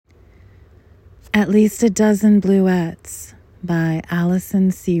At least a dozen Bluets by Alison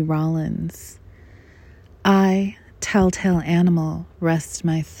C. Rollins. I, telltale animal, rest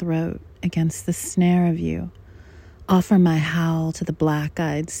my throat against the snare of you. Offer my howl to the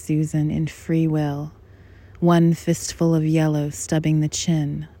black-eyed Susan in free will, one fistful of yellow stubbing the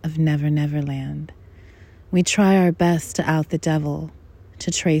chin of Never Neverland. We try our best to out the devil, to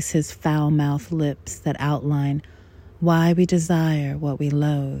trace his foul-mouthed lips that outline why we desire what we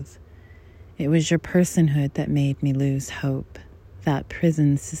loathe. It was your personhood that made me lose hope, that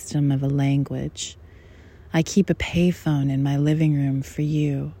prison system of a language. I keep a payphone in my living room for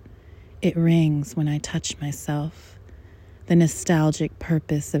you. It rings when I touch myself, the nostalgic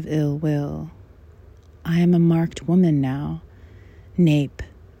purpose of ill will. I am a marked woman now, nape,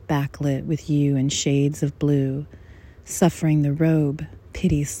 backlit with you in shades of blue, suffering the robe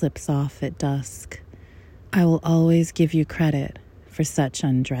pity slips off at dusk. I will always give you credit for such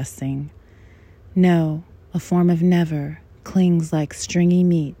undressing. No, a form of never clings like stringy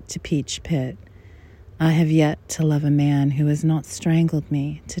meat to peach pit. I have yet to love a man who has not strangled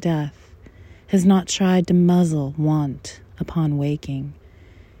me to death, has not tried to muzzle want upon waking.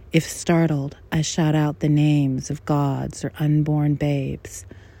 If startled, I shout out the names of gods or unborn babes,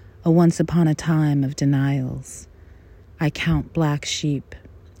 a once upon a time of denials. I count black sheep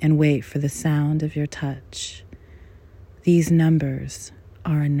and wait for the sound of your touch. These numbers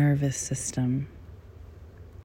are a nervous system.